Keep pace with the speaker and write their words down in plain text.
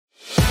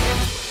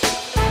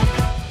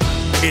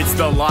It's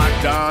the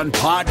Locked On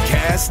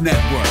Podcast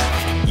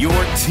Network, your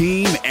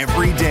team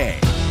every day.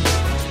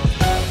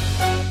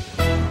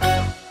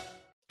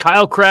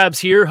 Kyle Krabs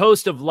here,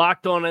 host of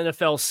Locked On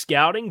NFL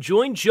Scouting.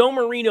 Join Joe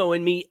Marino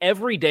and me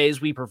every day as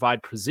we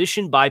provide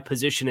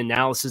position-by-position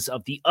analysis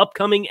of the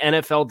upcoming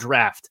NFL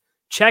Draft.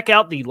 Check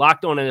out the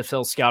Locked On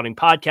NFL Scouting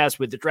podcast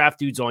with the Draft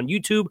Dudes on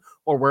YouTube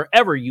or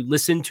wherever you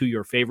listen to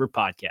your favorite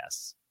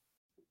podcasts.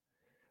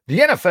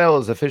 The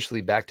NFL is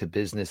officially back to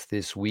business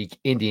this week.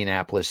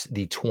 Indianapolis,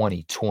 the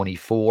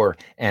 2024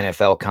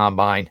 NFL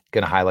Combine.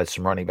 Going to highlight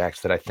some running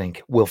backs that I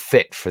think will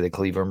fit for the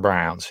Cleveland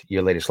Browns.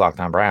 Your latest Locked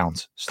On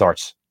Browns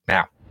starts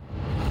now.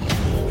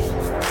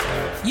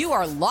 You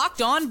are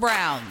Locked On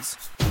Browns,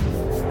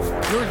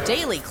 your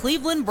daily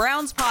Cleveland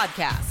Browns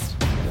podcast.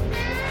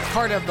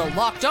 Part of the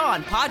Locked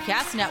On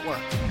Podcast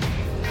Network,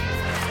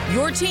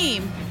 your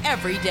team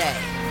every day.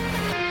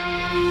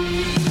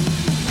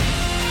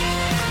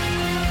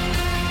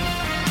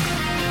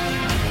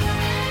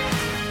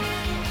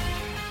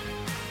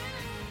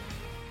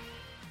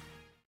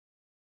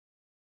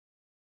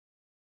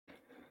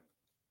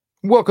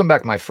 Welcome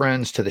back, my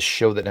friends, to the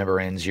show that never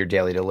ends, your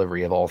daily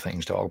delivery of all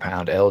things Dog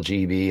Pound,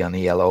 LGB on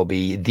the LOB,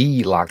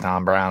 the Locked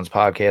On Browns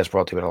podcast,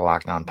 brought to you by the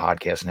Locked On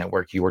Podcast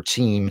Network, your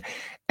team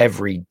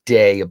every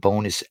day. A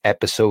bonus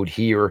episode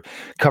here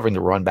covering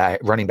the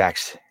running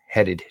backs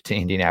headed to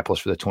Indianapolis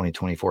for the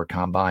 2024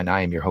 Combine.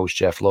 I am your host,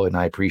 Jeff Lloyd, and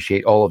I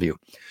appreciate all of you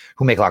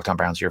who make Locked On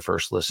Browns your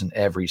first listen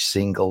every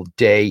single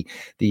day.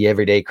 The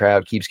everyday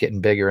crowd keeps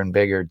getting bigger and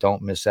bigger.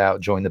 Don't miss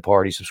out. Join the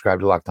party. Subscribe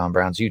to Locked On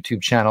Browns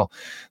YouTube channel.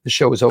 The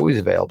show is always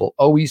available,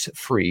 always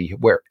free,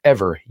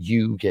 wherever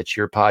you get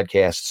your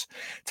podcasts.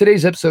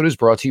 Today's episode is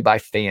brought to you by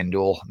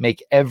FanDuel.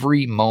 Make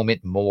every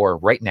moment more.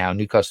 Right now,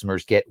 new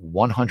customers get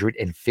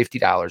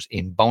 $150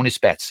 in bonus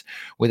bets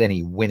with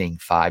any winning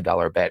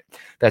 $5 bet.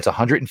 That's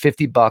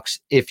 $150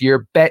 if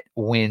your bet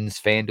wins.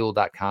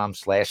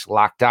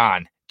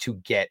 FanDuel.com/lockedon to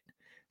get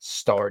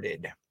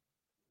started.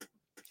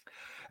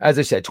 As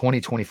I said,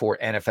 2024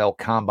 NFL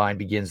Combine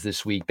begins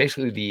this week.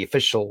 Basically, the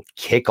official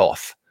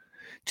kickoff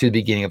to the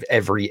beginning of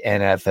every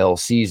NFL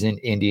season.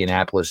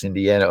 Indianapolis,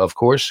 Indiana, of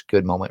course.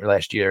 Good moment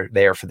last year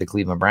there for the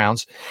Cleveland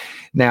Browns.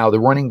 Now, the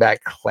running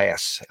back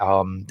class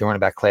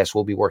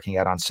will be working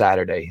out on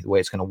Saturday. The way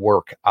it's going to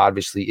work,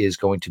 obviously, is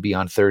going to be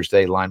on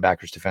Thursday,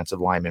 linebackers,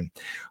 defensive linemen.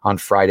 On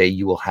Friday,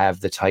 you will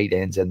have the tight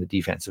ends and the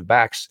defensive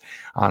backs.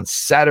 On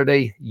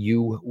Saturday,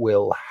 you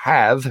will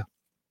have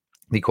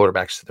the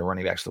quarterbacks, the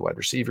running backs, the wide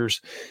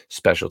receivers,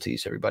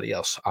 specialties, everybody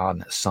else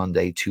on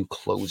Sunday to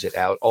close it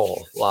out,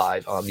 all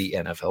live on the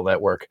NFL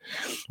Network.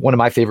 One of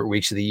my favorite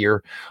weeks of the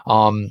year,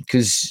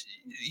 because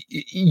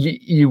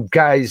you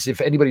guys, if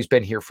anybody's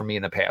been here for me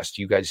in the past,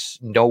 you guys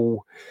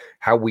know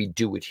how we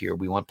do it here.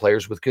 We want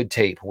players with good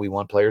tape. We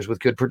want players with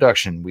good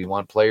production. We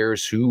want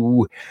players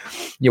who,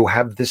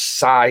 have the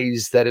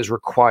size that is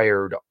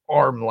required,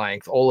 arm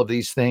length, all of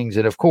these things.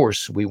 And of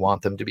course, we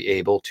want them to be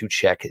able to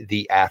check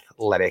the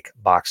athletic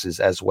boxes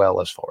as well,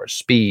 as far as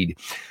speed,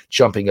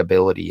 jumping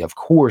ability. Of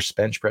course,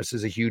 bench press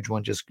is a huge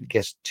one. Just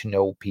gets to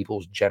know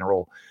people's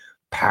general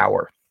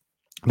power.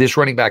 This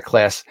running back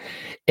class,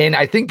 and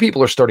I think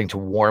people are starting to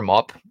warm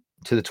up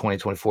to the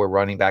 2024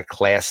 running back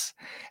class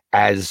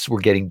as we're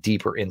getting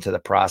deeper into the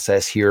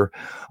process here.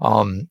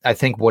 I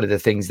think one of the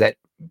things that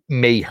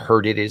may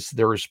hurt it is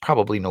there is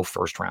probably no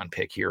first round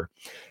pick here,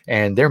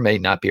 and there may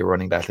not be a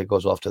running back that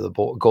goes off the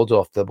board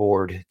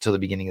till the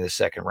beginning of the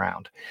second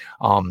round.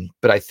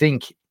 But I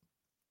think,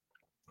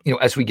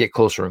 as we get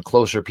closer and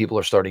closer, people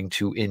are starting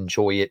to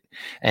enjoy it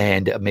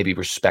and maybe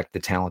respect the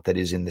talent that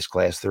is in this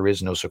class. There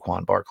is no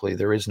Saquon Barkley.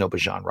 There is no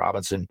Bijan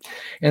Robinson,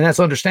 and that's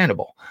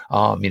understandable.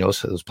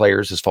 So those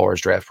players, as far as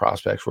draft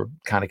prospects, were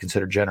kind of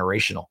considered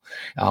generational.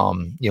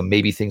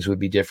 Maybe things would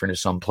be different if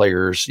some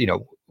players,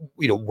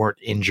 weren't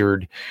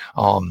injured.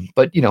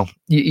 But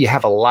you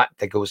have a lot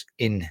that goes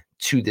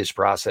into this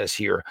process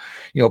here.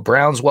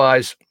 Browns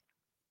wise,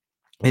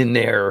 in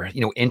their,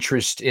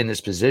 interest in this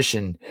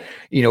position,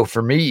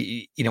 for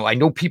me, I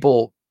know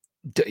people,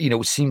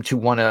 seem to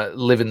want to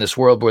live in this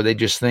world where they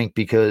just think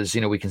because,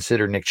 we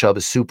consider Nick Chubb a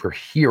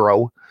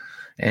superhero,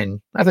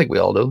 and I think we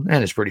all do,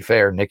 and it's pretty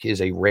fair. Nick is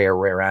a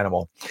rare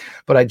animal,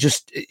 but I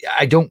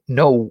don't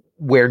know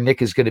where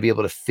Nick is going to be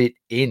able to fit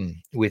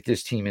in with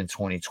this team in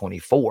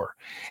 2024.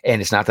 And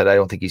it's not that I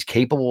don't think he's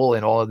capable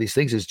and all of these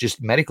things. It's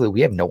just medically,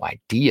 we have no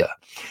idea.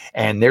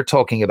 And they're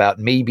talking about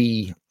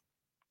maybe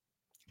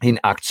in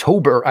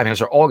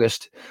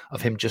August,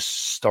 of him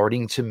just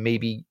starting to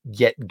maybe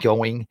get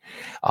going.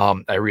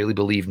 I really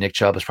believe Nick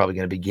Chubb is probably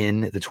going to begin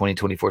the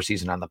 2024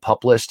 season on the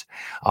PUP list.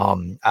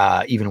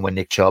 Even when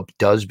Nick Chubb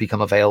does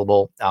become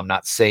available, I'm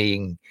not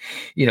saying,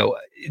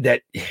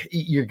 that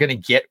you're going to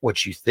get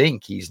what you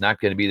think. He's not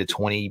going to be the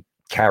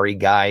carry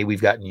guy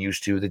we've gotten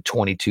used to, the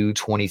 22,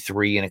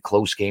 23 in a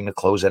close game to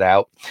close it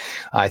out.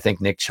 I think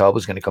Nick Chubb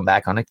is going to come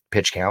back on a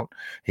pitch count.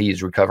 He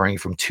is recovering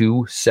from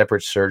 2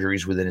 separate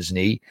surgeries within his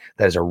knee.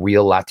 That is a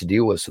real lot to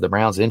deal with. So the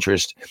Browns'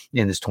 interest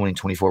in this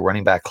 2024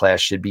 running back class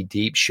should be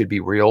deep, should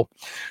be real.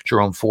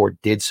 Jerome Ford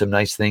did some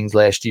nice things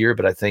last year,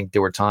 but I think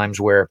there were times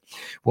where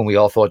when we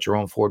all thought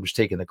Jerome Ford was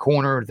taking the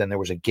corner, then there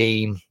was a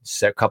game,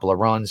 a couple of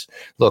runs.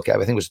 Look, I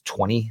think it was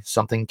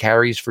 20-something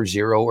carries for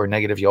 0 or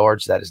negative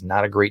yards. That is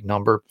not a great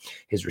number.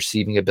 His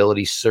receiving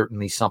ability,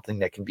 certainly something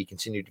that can be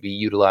continued to be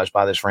utilized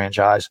by this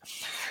franchise.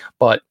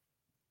 But,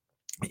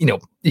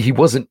 he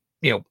wasn't,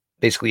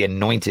 basically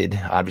anointed.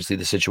 Obviously,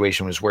 the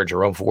situation was where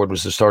Jerome Ford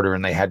was the starter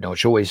and they had no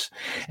choice.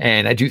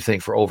 And I do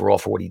think for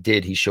what he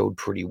did, he showed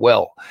pretty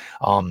well.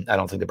 I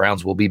don't think the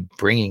Browns will be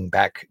bringing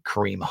back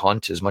Kareem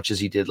Hunt as much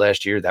as he did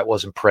last year. That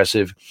was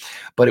impressive,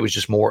 but it was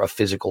just more a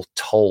physical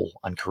toll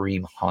on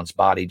Kareem Hunt's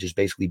body. Just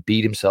basically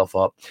beat himself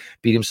up,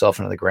 beat himself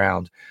into the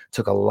ground,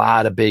 took a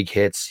lot of big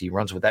hits. He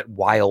runs with that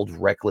wild,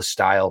 reckless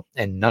style.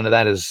 And none of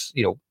that is,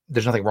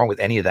 there's nothing wrong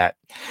with any of that,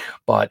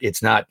 but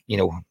it's not,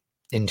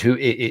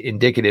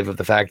 indicative of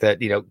the fact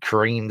that,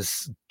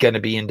 Kareem's going to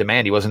be in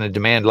demand. He wasn't in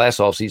demand last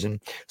offseason.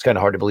 It's kind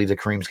of hard to believe that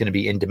Kareem's going to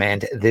be in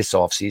demand this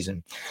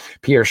offseason.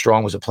 Pierre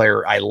Strong was a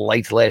player I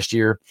liked last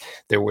year.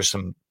 There were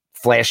some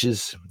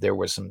flashes. There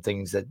were some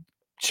things that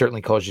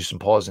certainly caused you some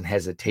pause and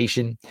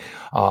hesitation.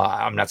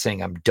 I'm not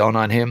saying I'm done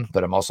on him,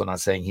 but I'm also not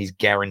saying he's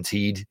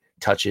guaranteed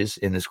touches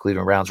in this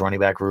Cleveland Browns running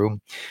back room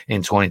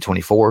in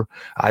 2024,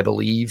 I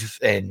believe.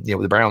 And,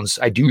 the Browns,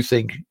 I do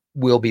think,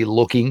 will be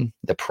looking.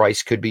 The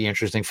price could be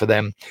interesting for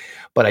them,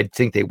 but I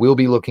think they will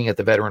be looking at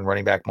the veteran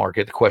running back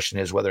market. The question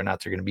is whether or not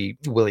they're going to be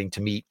willing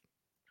to meet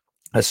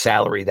a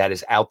salary that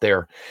is out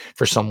there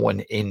for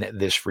someone in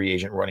this free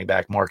agent running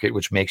back market,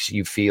 which makes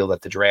you feel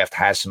that the draft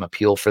has some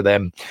appeal for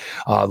them.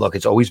 Look,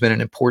 it's always been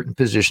an important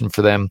position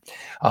for them.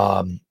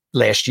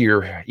 Last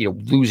year,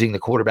 losing the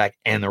quarterback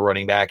and the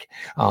running back,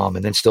 and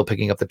then still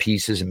picking up the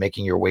pieces and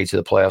making your way to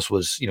the playoffs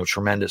was,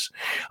 tremendous.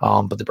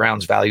 But the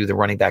Browns value the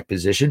running back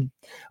position.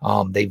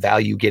 They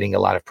value getting a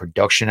lot of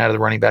production out of the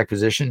running back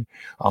position.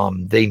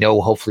 They know,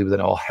 hopefully, with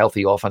a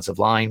healthy offensive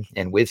line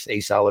and with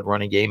a solid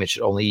running game, it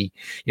should only,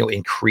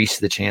 increase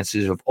the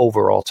chances of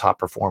overall top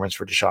performance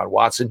for Deshaun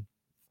Watson.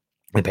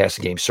 The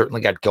passing game certainly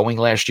got going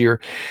last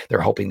year.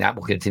 They're hoping that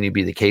will continue to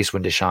be the case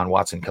when Deshaun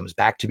Watson comes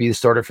back to be the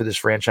starter for this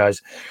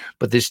franchise.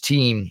 But this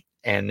team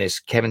and this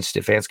Kevin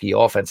Stefanski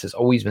offense has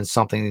always been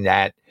something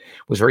that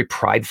was very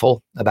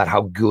prideful about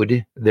how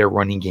good their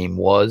running game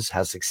was,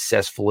 how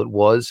successful it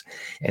was.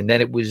 And then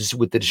it was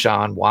with the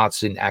Deshaun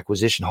Watson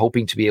acquisition,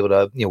 hoping to be able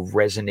to,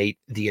 resonate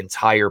the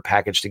entire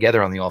package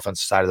together on the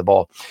offensive side of the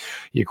ball.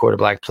 Your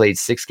quarterback played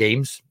 6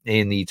 games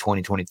in the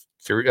 2022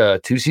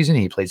 season.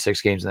 He played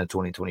 6 games in the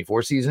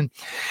 2024 season.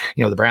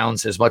 The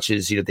Browns, as much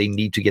as they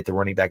need to get the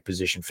running back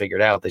position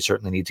figured out, they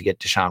certainly need to get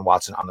Deshaun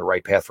Watson on the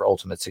right path for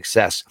ultimate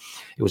success.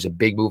 It was a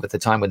big move at the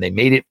time when they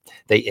made it.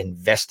 They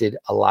invested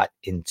a lot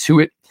into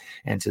it.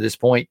 And to this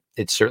point,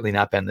 it's certainly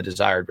not been the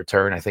desired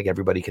return. I think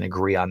everybody can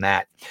agree on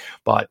that.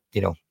 But,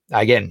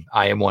 again,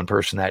 I am one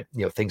person that,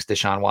 thinks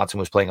Deshaun Watson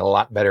was playing a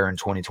lot better in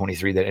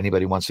 2023 than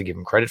anybody wants to give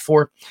him credit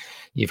for.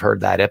 You've heard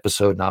that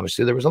episode, and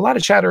obviously there was a lot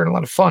of chatter and a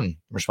lot of fun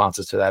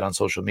responses to that on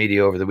social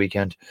media over the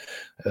weekend.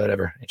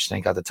 Whatever. I just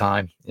ain't got the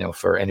time,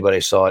 for anybody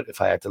who saw it. If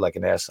I acted like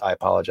an ass, I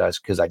apologize,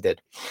 because I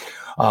did.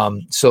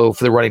 So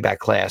for the running back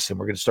class, and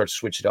we're going to start to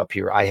switch it up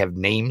here, I have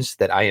names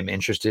that I am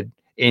interested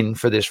in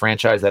for this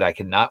franchise that I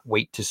cannot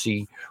wait to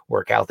see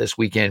work out this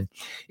weekend.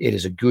 It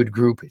is a good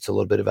group. It's a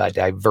little bit of a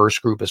diverse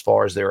group as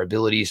far as their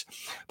abilities,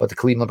 but the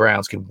Cleveland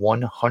Browns can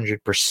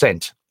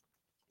 100%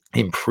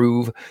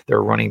 improve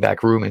their running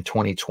back room in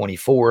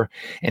 2024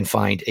 and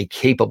find a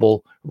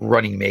capable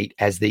running mate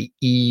as they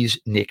ease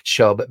Nick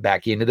Chubb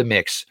back into the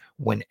mix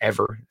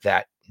whenever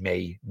that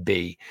may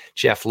be.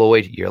 Jeff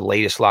Lloyd, your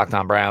latest Locked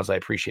On Browns. I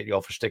appreciate you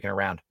all for sticking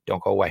around.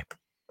 Don't go away.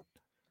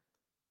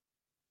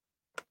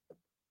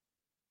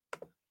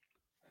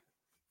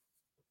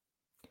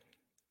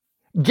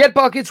 Get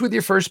buckets with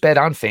your first bet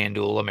on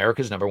FanDuel,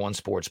 America's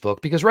 #1 sportsbook,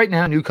 because right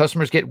now new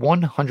customers get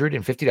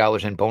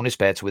 $150 in bonus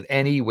bets with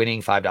any winning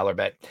 $5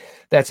 bet.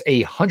 That's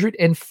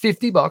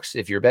 $150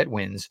 if your bet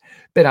wins.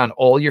 Bet on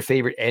all your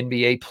favorite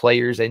NBA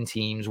players and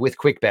teams with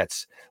quick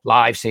bets,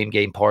 live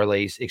same-game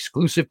parlays,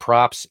 exclusive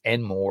props,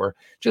 and more.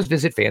 Just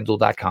visit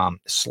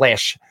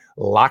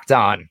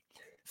FanDuel.com/LockedOn.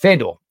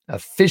 FanDuel,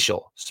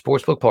 official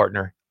sportsbook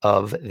partner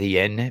of the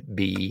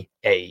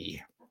NBA.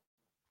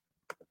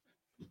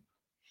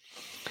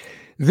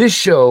 This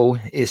show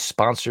is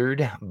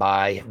sponsored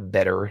by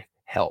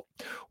BetterHelp.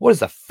 What is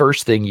the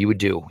first thing you would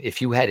do if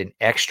you had an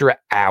extra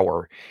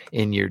hour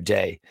in your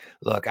day?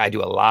 Look, I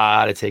do a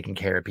lot of taking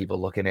care of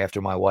people, looking after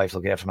my wife,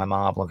 looking after my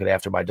mom, looking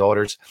after my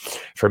daughters.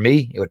 For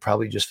me, it would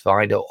probably just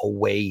find a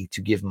way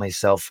to give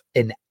myself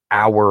an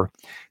hour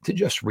to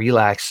just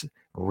relax,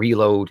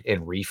 reload,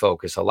 and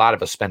refocus. A lot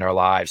of us spend our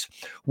lives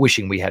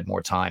wishing we had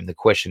more time. The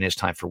question is,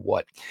 time for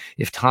what?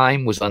 If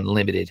time was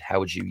unlimited, how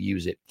would you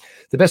use it?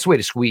 The best way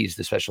to squeeze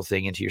the special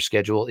thing into your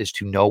schedule is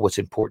to know what's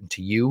important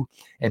to you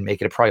and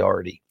make it a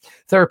priority.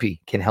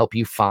 Therapy can help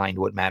you find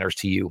what matters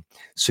to you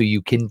so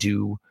you can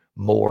do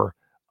more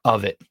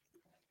of it.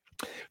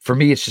 For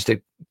me, it's just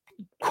a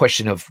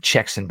question of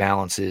checks and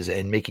balances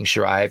and making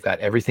sure I've got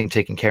everything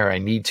taken care of I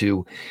need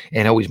to,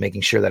 and always making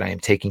sure that I am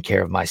taking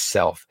care of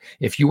myself.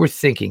 If you were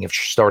thinking of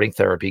starting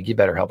therapy, give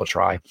BetterHelp a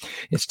try.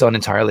 It's done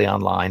entirely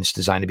online. It's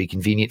designed to be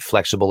convenient,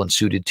 flexible, and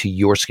suited to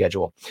your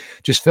schedule.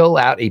 Just fill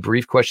out a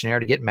brief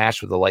questionnaire to get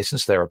matched with a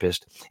licensed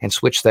therapist and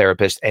switch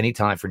therapists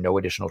anytime for no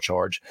additional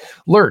charge.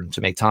 Learn to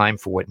make time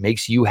for what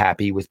makes you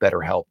happy with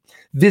BetterHelp.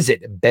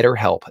 Visit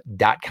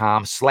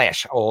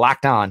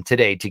betterhelp.com/lockedon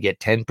today to get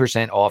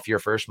 10% off your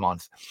first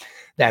month.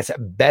 That's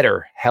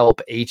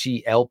BetterHelp,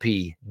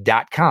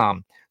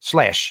 HELP.com/lockedon.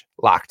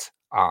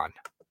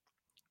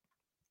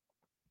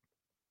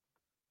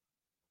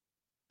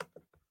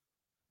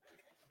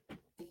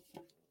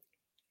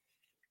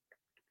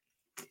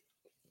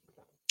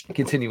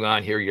 Continue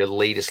on here, your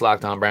latest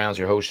Locked On Browns,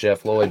 your host,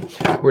 Jeff Lloyd.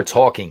 We're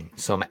talking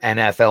some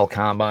NFL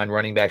Combine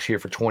running backs here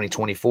for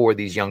 2024.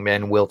 These young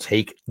men will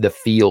take the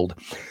field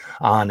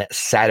on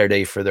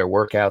Saturday for their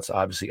workouts.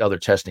 Obviously, other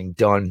testing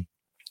done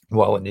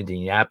while in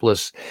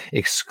Indianapolis.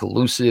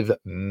 Exclusive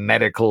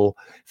medical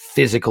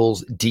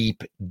physicals,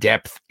 deep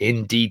depth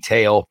in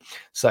detail,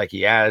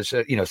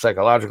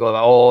 psychological,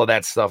 all of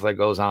that stuff that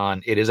goes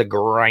on. It is a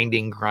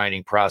grinding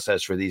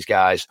process for these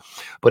guys,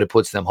 but it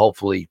puts them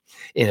hopefully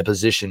in a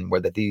position where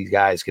that these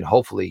guys can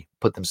hopefully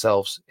put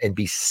themselves and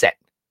be set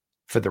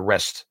for the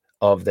rest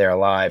of their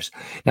lives.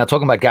 Now,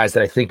 talking about guys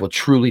that I think will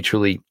truly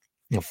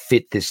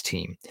fit this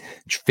team,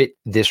 fit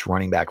this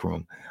running back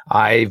room.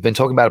 I've been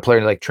talking about a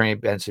player like Trey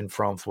Benson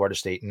from Florida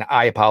State, and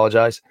I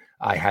apologize.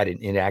 I had an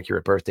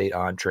inaccurate birth date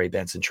on Trey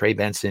Benson. Trey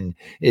Benson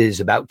is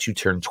about to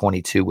turn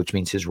 22, which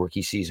means his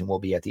rookie season will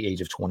be at the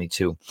age of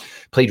 22.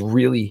 Played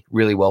really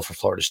well for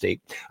Florida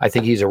State. I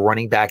think he's a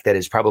running back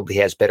that probably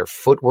has better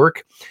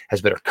footwork,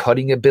 has better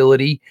cutting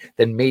ability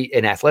and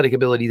athletic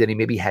ability than he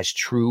maybe has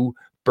true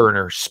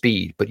burner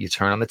speed. But you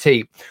turn on the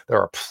tape,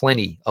 there are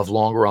plenty of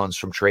long runs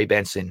from Trey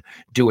Benson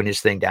doing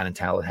his thing down in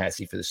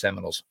Tallahassee for the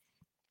Seminoles.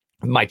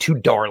 My two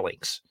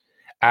darlings,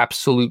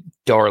 absolute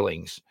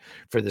darlings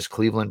for this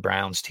Cleveland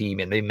Browns team,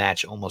 and they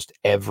match almost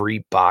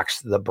every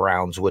box the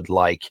Browns would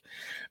like.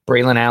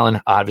 Braylon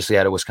Allen, obviously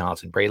out of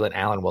Wisconsin. Braylon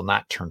Allen will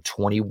not turn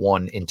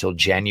 21 until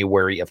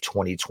January of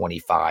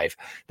 2025.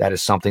 That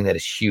is something that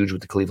is huge with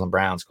the Cleveland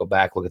Browns. Go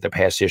back, look at their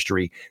past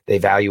history. They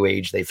value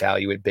age. They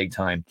value it big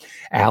time.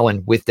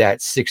 Allen, with that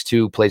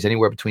 6'2", plays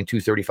anywhere between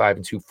 235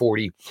 and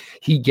 240.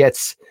 He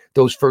gets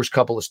those first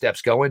couple of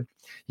steps going.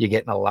 You're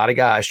getting a lot of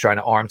guys trying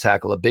to arm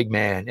tackle a big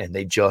man, and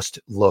they just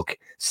look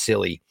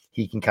silly.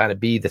 He can kind of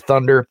be the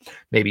Thunder.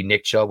 Maybe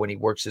Nick Chubb, when he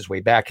works his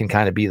way back, can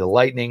kind of be the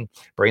Lightning.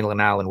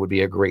 Braylon Allen would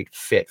be a great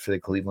fit for the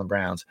Cleveland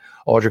Browns.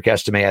 Audric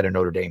Estime out of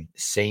Notre Dame.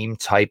 Same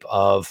type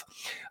of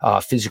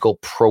physical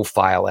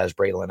profile as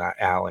Braylon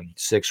Allen.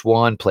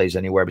 6'1", plays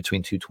anywhere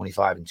between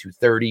 225 and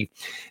 230.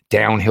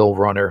 Downhill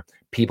runner.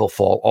 People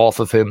fall off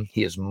of him.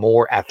 He is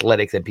more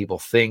athletic than people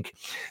think.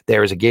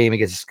 There is a game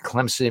against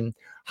Clemson.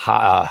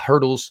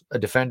 Hurdles, a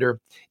defender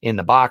in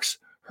the box.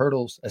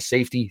 Hurdles, a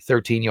safety,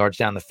 13 yards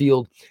down the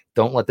field.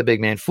 Don't let the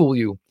big man fool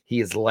you. He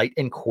is light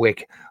and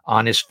quick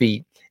on his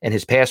feet. And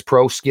his pass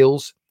pro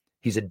skills,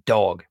 he's a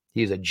dog.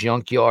 He's a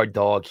junkyard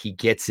dog. He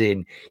gets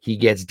in, he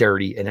gets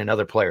dirty. And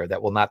another player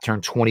that will not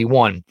turn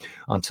 21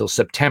 until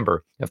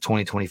September of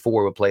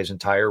 2024 will play his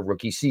entire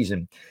rookie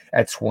season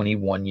at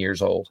 21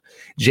 years old.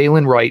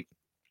 Jalen Wright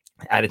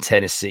out of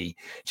Tennessee.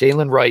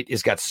 Jalen Wright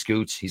has got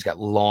scoots. He's got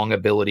long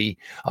ability,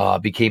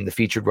 became the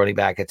featured running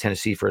back at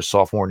Tennessee for his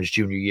sophomore and his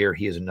junior year.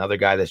 He is another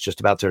guy that's just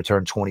about to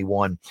turn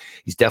 21.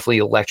 He's definitely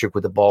electric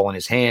with the ball in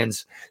his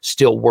hands,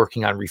 still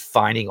working on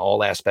refining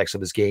all aspects of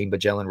his game,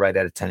 but Jalen Wright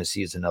out of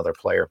Tennessee is another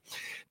player.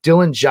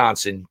 Dillon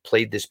Johnson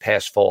played this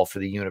past fall for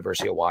the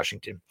University of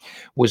Washington,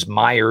 was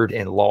mired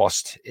and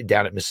lost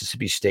down at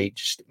Mississippi State.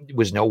 Just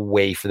was no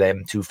way for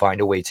them to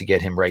find a way to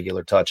get him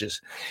regular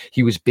touches.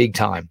 He was big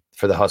time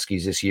for the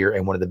Huskies this year,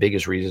 and one of the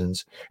biggest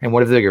reasons, and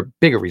one of the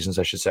bigger reasons,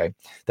 I should say,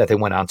 that they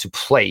went on to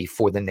play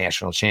for the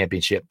national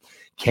championship.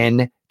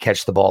 Can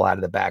catch the ball out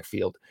of the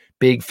backfield.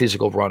 Big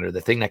physical runner. The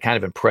thing that kind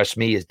of impressed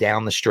me is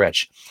down the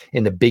stretch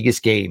in the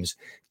biggest games,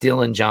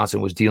 Dillon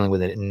Johnson was dealing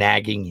with a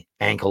nagging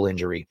ankle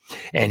injury,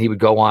 and he would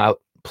go out,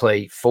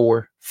 play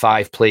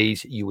 4-5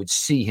 plays. You would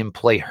see him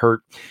play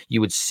hurt. You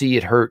would see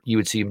it hurt. You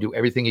would see him do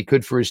everything he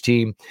could for his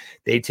team.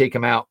 They'd take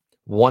him out.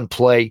 One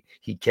play,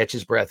 he'd catch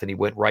his breath, and he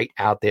went right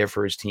out there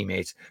for his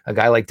teammates. A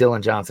guy like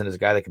Dillon Johnson is a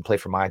guy that can play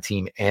for my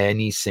team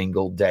any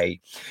single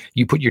day.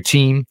 You put your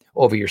team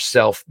over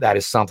yourself. That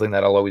is something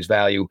that I'll always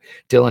value.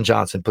 Dillon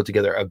Johnson put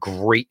together a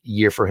great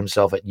year for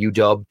himself at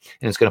UW,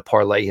 and it's going to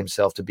parlay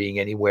himself to being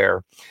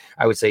anywhere,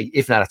 I would say,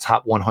 if not a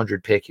top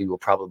 100 pick, he will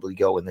probably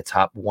go in the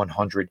top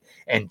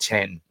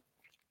 110.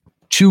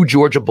 Two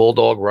Georgia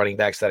Bulldog running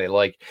backs that I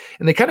like,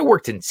 and they kind of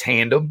worked in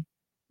tandem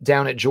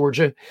down at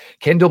Georgia,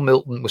 Kendall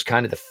Milton was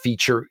kind of the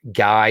feature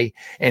guy.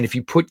 And if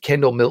you put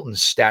Kendall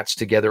Milton's stats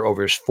together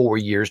over his 4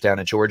 years down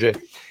at Georgia,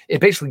 it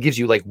basically gives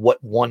you like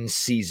what one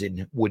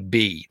season would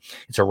be.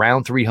 It's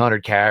around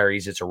 300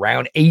 carries. It's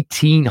around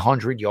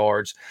 1,800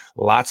 yards,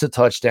 lots of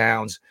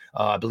touchdowns.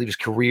 I believe his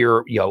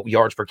career,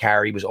 yards per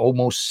carry was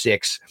almost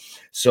 6.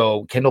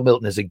 So Kendall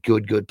Milton is a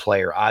good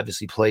player.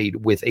 Obviously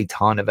played with a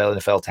ton of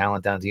NFL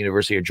talent down at the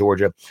University of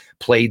Georgia,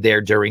 played there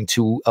during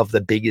 2 of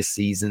the biggest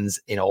seasons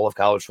in all of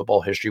college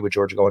football history with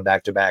Georgia going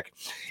back-to-back.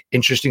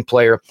 Interesting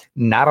player.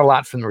 Not a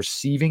lot from the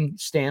receiving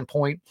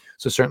standpoint.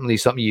 So certainly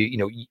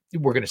something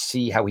we're going to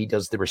see how he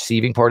does the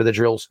receiving part of the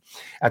drills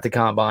at the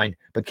combine.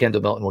 But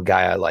Kendall Milton, a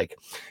guy I like.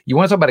 You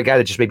want to talk about a guy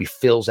that just maybe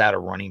fills out a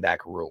running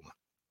back room.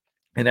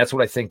 And that's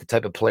what I think the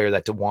type of player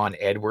that Dawan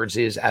Edwards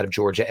is out of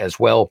Georgia as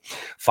well.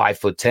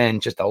 5'10",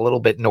 just a little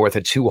bit north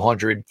of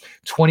 200,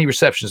 20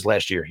 receptions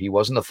last year. He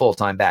wasn't the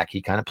full-time back.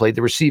 He kind of played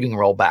the receiving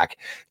role back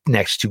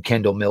next to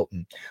Kendall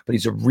Milton. But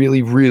he's a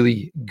really,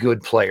 really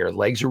good player.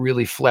 Legs are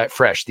really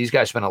fresh. These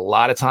guys spent a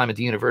lot of time at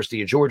the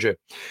University of Georgia.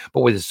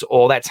 But with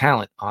all that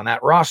talent on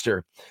that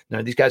roster,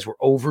 these guys were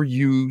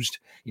overused.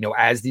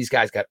 As these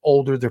guys got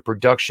older, their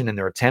production and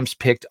their attempts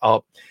picked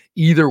up.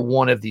 Either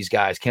one of these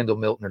guys, Kendall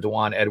Milton or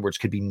Dawan Edwards,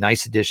 could be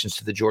nice additions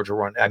to the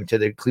to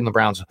the Cleveland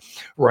Browns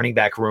running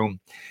back room.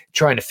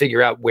 Trying to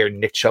figure out where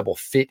Nick Chubb will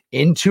fit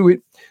into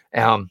it.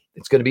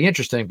 It's going to be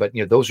interesting, but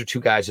those are 2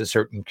 guys that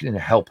certainly can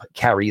help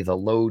carry the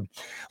load.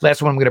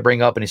 Last one I'm going to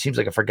bring up, and it seems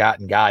like a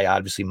forgotten guy,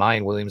 obviously,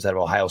 Mayan Williams out of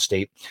Ohio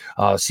State.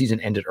 Season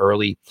ended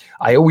early.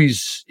 I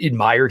always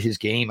admired his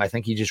game. I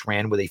think he just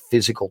ran with a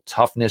physical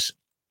toughness.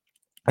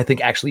 I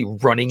think actually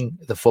running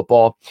the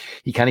football,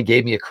 he kind of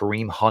gave me a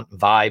Kareem Hunt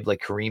vibe,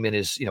 like Kareem in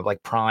his,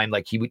 like prime,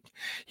 like he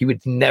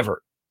would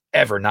never,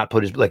 ever not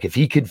put his, like if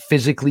he could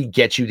physically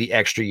get you the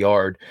extra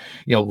yard,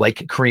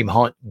 like Kareem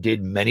Hunt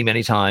did many,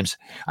 many times.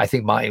 I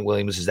think Mayan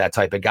Williams is that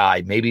type of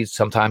guy. Maybe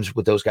sometimes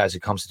with those guys,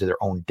 it comes to their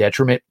own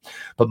detriment,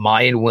 but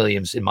Mayan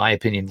Williams, in my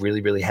opinion,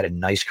 really, really had a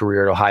nice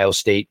career at Ohio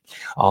State.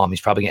 He's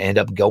probably going to end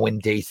up going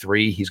day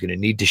 3. He's going to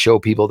need to show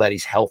people that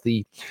he's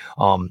healthy.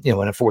 And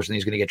unfortunately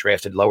he's going to get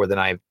drafted lower than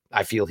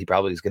I feel he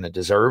probably is going to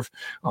deserve.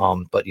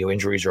 But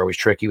injuries are always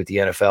tricky with the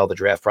NFL, the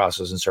draft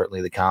process, and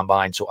certainly the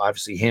combine. So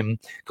obviously him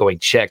going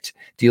checked,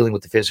 dealing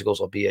with the physicals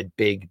will be a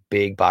big,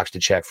 big box to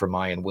check for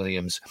Mayan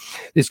Williams.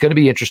 It's going to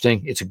be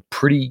interesting. It's a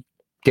pretty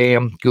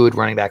damn good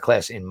running back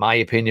class, in my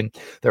opinion.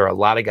 There are a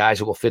lot of guys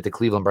who will fit the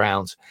Cleveland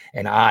Browns.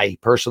 And I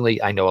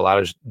know a lot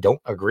of us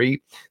don't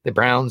agree. The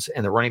Browns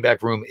and the running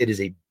back room, it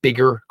is a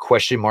bigger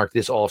question mark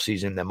this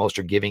offseason than most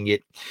are giving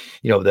it,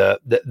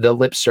 the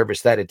lip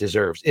service that it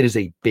deserves. It is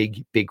a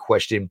big, big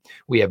question.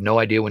 We have no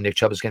idea when Nick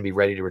Chubb is going to be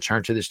ready to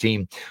return to this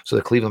team. So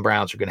the Cleveland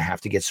Browns are going to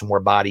have to get some more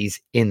bodies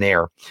in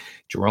there.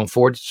 Jerome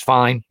Ford is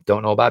fine.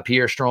 Don't know about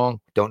Pierre Strong.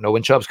 Don't know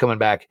when Chubb's coming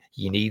back.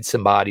 You need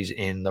some bodies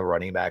in the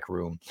running back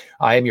room.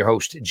 I am your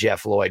host,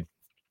 Jeff Lloyd.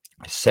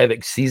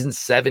 Season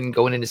 7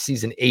 going into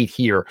season 8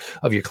 here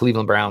of your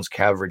Cleveland Browns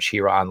coverage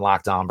here on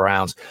Locked On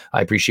Browns.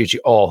 I appreciate you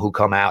all who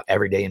come out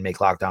every day and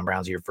make Locked On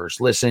Browns your first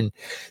listen.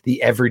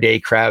 The everyday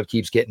crowd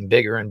keeps getting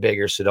bigger and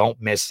bigger, so don't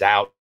miss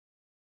out.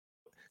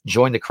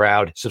 Join the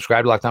crowd.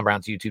 Subscribe to Locked On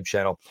Browns YouTube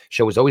channel.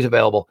 Show is always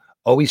available,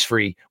 always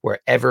free,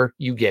 wherever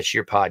you get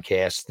your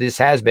podcasts. This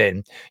has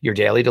been your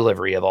daily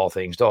delivery of all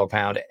things Dog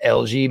Pound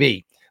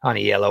LGB on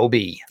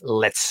ELOB.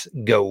 Let's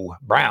go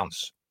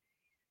Browns.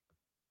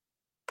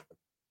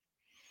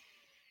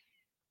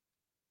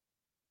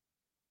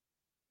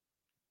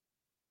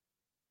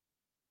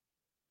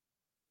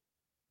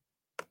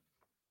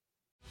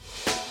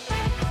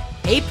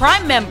 Hey,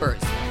 Prime members,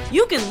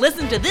 you can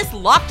listen to this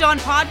Locked On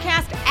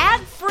podcast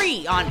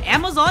ad-free on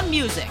Amazon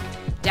Music.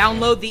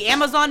 Download the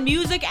Amazon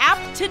Music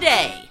app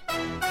today.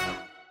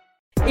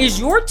 Is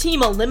your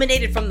team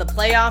eliminated from the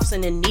playoffs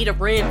and in need of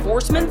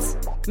reinforcements?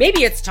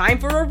 Maybe it's time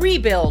for a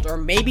rebuild, or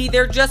maybe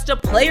they're just a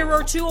player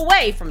or 2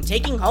 away from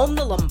taking home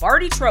the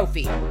Lombardi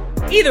Trophy.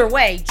 Either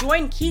way,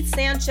 join Keith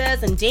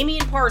Sanchez and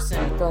Damian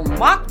Parson for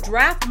Mock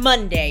Draft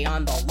Monday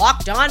on the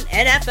Locked On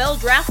NFL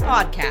Draft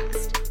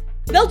Podcast.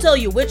 They'll tell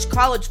you which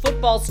college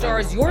football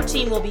stars your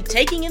team will be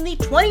taking in the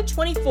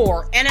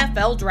 2024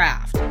 NFL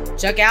Draft.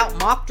 Check out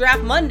Mock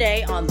Draft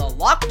Monday on the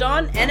Locked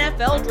On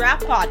NFL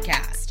Draft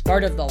Podcast,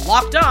 part of the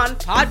Locked On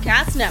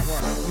Podcast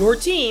Network. Your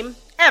team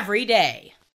every day.